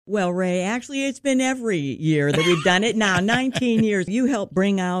Well, Ray, actually, it's been every year that we've done it now, 19 years. You help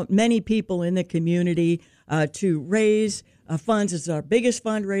bring out many people in the community to raise funds. It's our biggest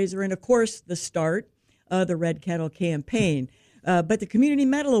fundraiser and, of course, the start of the Red Kettle campaign. But the Community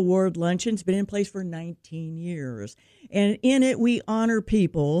Medal Award Luncheon's been in place for 19 years. And in it, we honor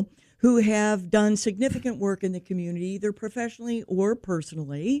people who have done significant work in the community, either professionally or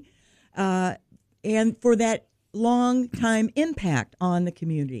personally, and for that long-time impact on the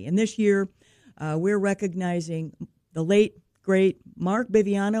community. And this year, we're recognizing the late, great Mark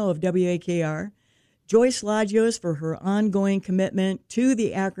Biviano of WAKR, Joyce Lagios for her ongoing commitment to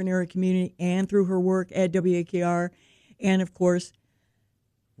the Akron area community and through her work at WAKR, and, of course,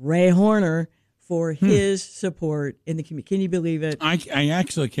 Ray Horner for his support in the community. Can you believe it? I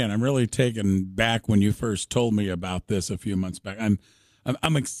actually can. I'm really taken back when you first told me about this a few months back. I'm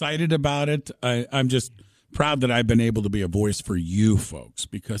excited about it. I'm just proud that I've been able to be a voice for you folks,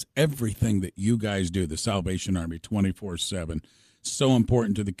 because everything that you guys do, the Salvation Army 24/7, so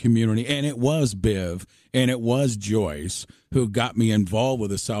important to the community. And it was Biv and it was Joyce who got me involved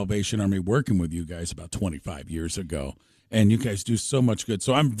with the Salvation Army, working with you guys about 25 years ago. And you guys do so much good.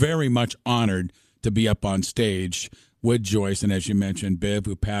 So I'm very much honored to be up on stage with Joyce. And as you mentioned, Biv,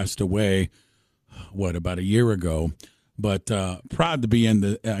 who passed away, about a year ago. But proud to be on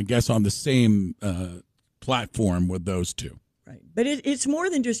the same platform with those two. Right. But it's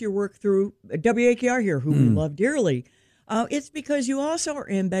more than just your work through WAKR here, who we love dearly. It's because you also are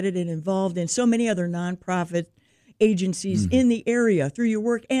embedded and involved in so many other nonprofit agencies in the area through your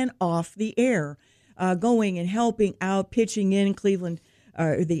work and off the air, going and helping out, pitching in Cleveland,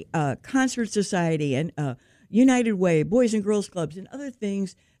 the Concert Society and United Way, Boys and Girls Clubs, and other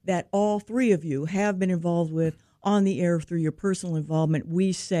things that all three of you have been involved with on the air through your personal involvement.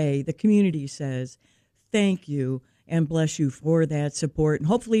 We say, the community says, thank you and bless you for that support. And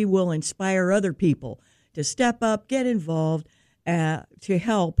hopefully we'll inspire other people to step up, get involved, to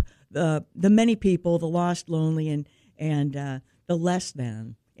help the many people, the lost, lonely, and the less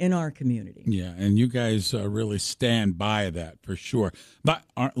than in our community. Yeah, and you guys really stand by that for sure. But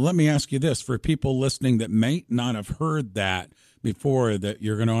let me ask you this, for people listening that may not have heard that before, that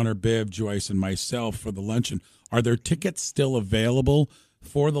you're going to honor Biv, Joyce, and myself for the luncheon. Are there tickets still available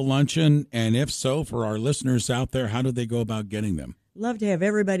for the luncheon? And if so, for our listeners out there, how do they go about getting them? Love to have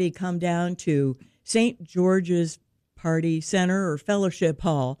everybody come down to St. George's Party Center or Fellowship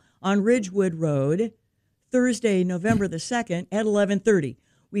Hall on Ridgewood Road, Thursday, November the 2nd at 11:30.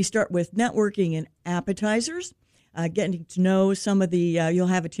 We start with networking and appetizers, getting to know some of the, you'll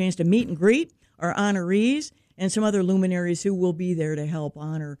have a chance to meet and greet our honorees and some other luminaries who will be there to help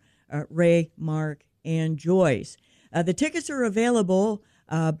honor Ray, Mark, and Joyce. The tickets are available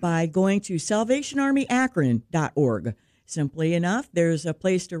by going to salvationarmyakron.org. Simply enough, there's a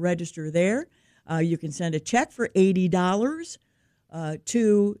place to register there. You can send a check for $80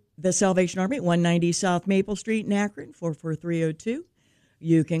 to the Salvation Army, 190 South Maple Street in Akron, 44302.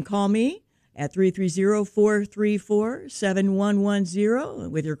 You can call me at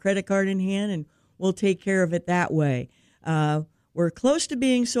 330-434-7110 with your credit card in hand, and we'll take care of it that way. We're close to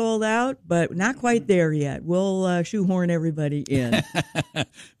being sold out, but not quite there yet. We'll shoehorn everybody in.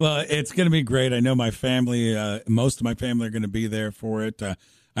 Well, it's going to be great. I know my family, most of my family are going to be there for it.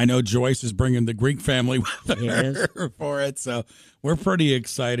 I know Joyce is bringing the Greek family with her for it, so we're pretty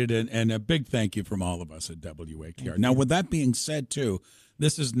excited, and a big thank you from all of us at WAKR. Now, with that being said, too,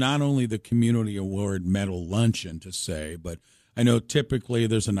 this is not only the Community Award Medal Luncheon to say, but I know typically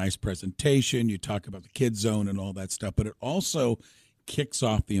there's a nice presentation. You talk about the Kids Zone and all that stuff, but it also kicks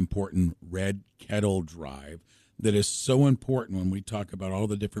off the important Red Kettle Drive that is so important when we talk about all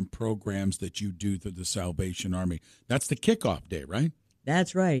the different programs that you do through the Salvation Army. That's the kickoff day, right?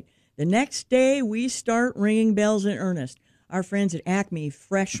 That's right. The next day, we start ringing bells in earnest. Our friends at Acme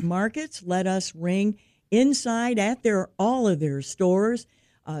Fresh Markets let us ring inside at all of their stores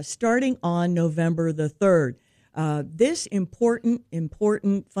starting on November the 3rd. This important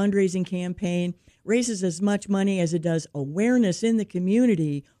fundraising campaign raises as much money as it does awareness in the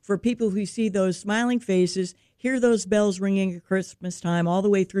community for people who see those smiling faces, hear those bells ringing at Christmas time all the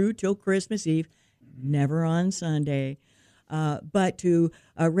way through till Christmas Eve, never on Sunday, but to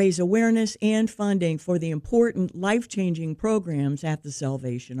raise awareness and funding for the important life-changing programs at the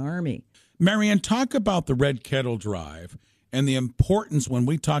Salvation Army. Marian, talk about the Red Kettle Drive and the importance when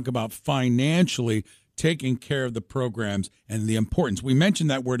we talk about financially taking care of the programs and the importance. We mentioned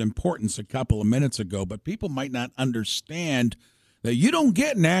that word importance a couple of minutes ago, but people might not understand that you don't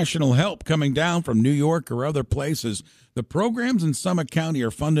get national help coming down from New York or other places. The programs in Summit County are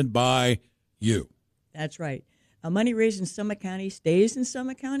funded by you. That's right. money raised in Summit County stays in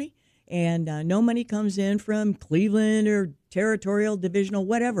Summit County, and no money comes in from Cleveland or territorial, divisional,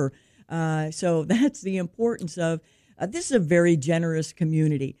 whatever. So that's the importance of this is a very generous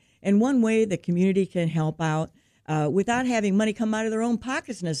community. And one way the community can help out without having money come out of their own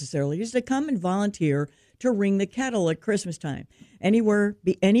pockets necessarily is to come and volunteer to ring the kettle at Christmas time.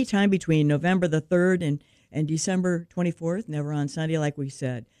 Anytime between November the 3rd and December 24th, never on Sunday like we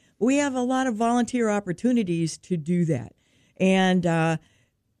said. But we have a lot of volunteer opportunities to do that. And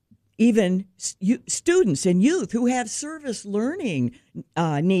even students and youth who have service learning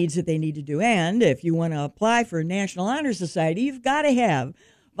needs that they need to do. And if you want to apply for National Honor Society, you've got to have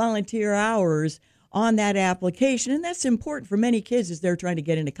volunteer hours on that application. And that's important for many kids as they're trying to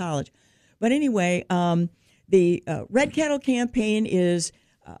get into college. But anyway, the Red Kettle campaign is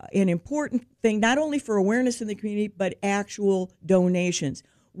an important thing, not only for awareness in the community, but actual donations.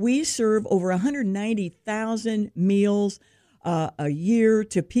 We serve over 190,000 meals a year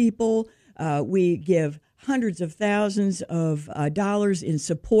to people. We give hundreds of thousands of dollars in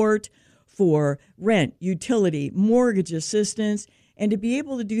support for rent, utility, mortgage assistance. And to be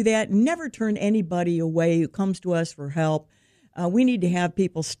able to do that, never turn anybody away who comes to us for help. We need to have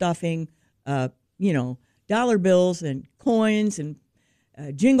people stuffing, dollar bills and coins and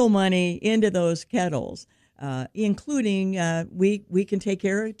jingle money into those kettles, including we can take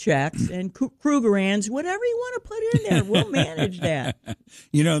care of checks and Krugerrands, whatever you want to put in there. We'll manage that.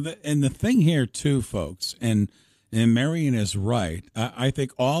 And the thing here too, folks, and Marian is right. I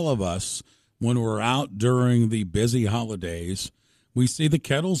think all of us, when we're out during the busy holidays, we see the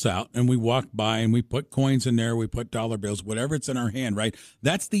kettles out and we walk by and we put coins in there, we put dollar bills, whatever it's in our hand, right?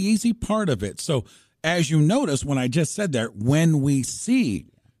 That's the easy part of it. So as you notice, when I just said that, when we see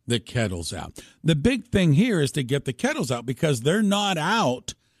the kettles out, the big thing here is to get the kettles out because they're not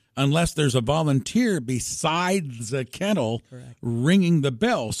out unless there's a volunteer besides the kettle ringing the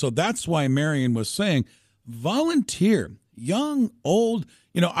bell. So that's why Marian was saying volunteer, young, old.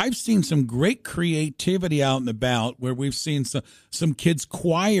 I've seen some great creativity out and about where we've seen some kids'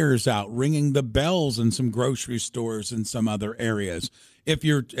 choirs out ringing the bells in some grocery stores and some other areas. If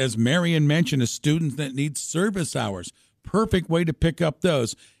you're, as Marian mentioned, a student that needs service hours, perfect way to pick up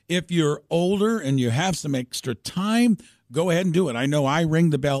those. If you're older and you have some extra time, go ahead and do it. I know I ring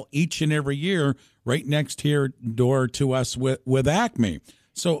the bell each and every year right next here door to us with Acme.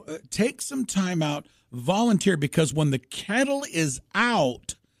 So take some time out. Volunteer, because when the kettle is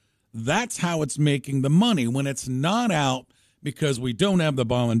out, that's how it's making the money. When it's not out, because we don't have the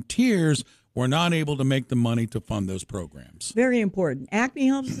volunteers, we're not able to make the money to fund those programs. Very important. Acme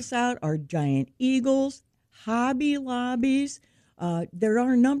helps us out. Our Giant Eagles, Hobby Lobbies. There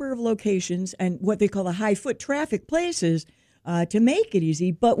are a number of locations and what they call the high foot traffic places to make it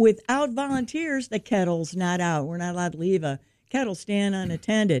easy. But without volunteers, the kettle's not out. We're not allowed to leave a kettle stand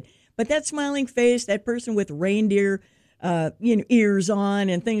unattended. But that smiling face, that person with reindeer ears on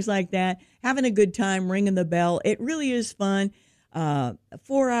and things like that, having a good time ringing the bell, it really is fun. 4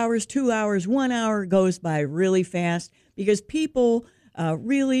 hours, 2 hours, 1 hour goes by really fast because people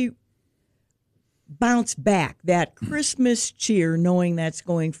really bounce back that Christmas cheer knowing that's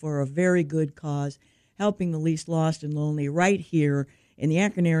going for a very good cause, helping the least lost and lonely right here in the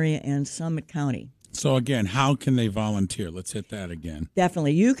Akron area and Summit County. So, again, how can they volunteer? Let's hit that again.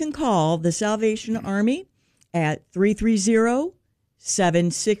 Definitely. You can call the Salvation Army at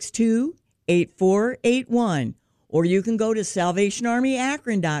 330-762-8481, or you can go to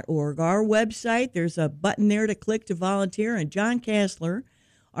salvationarmyakron.org, our website. There's a button there to click to volunteer, and John Kassler,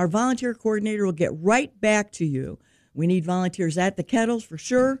 our volunteer coordinator, will get right back to you. We need volunteers at the kettles for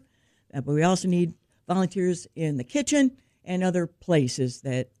sure, but we also need volunteers in the kitchen and other places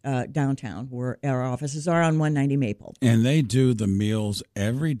that downtown where our offices are on 190 Maple. And they do the meals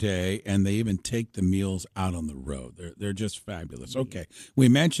every day, and they even take the meals out on the road. They're just fabulous. Okay, we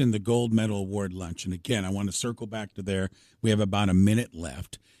mentioned the Gold Medal Award luncheon. Again, I want to circle back to there. We have about a minute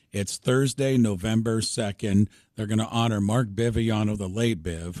left. It's Thursday, November 2nd. They're going to honor Mark Biviano, the late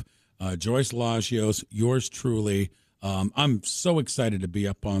Biv, Joyce Lagios, yours truly. I'm so excited to be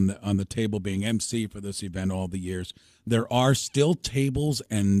up on the table being MC for this event all the years. There are still tables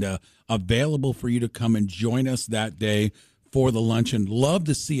and available for you to come and join us that day for the luncheon. Love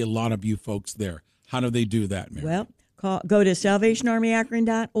to see a lot of you folks there. How do they do that, Mary? Well, go to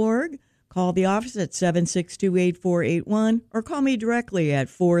salvationarmyakron.org, call the office at 762-8481, or call me directly at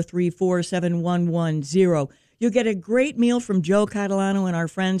 434-7110. You'll get a great meal from Joe Catalano and our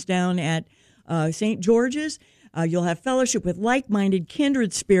friends down at St. George's. You'll have fellowship with like-minded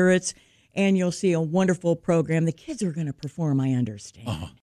kindred spirits, and you'll see a wonderful program. The kids are going to perform, I understand.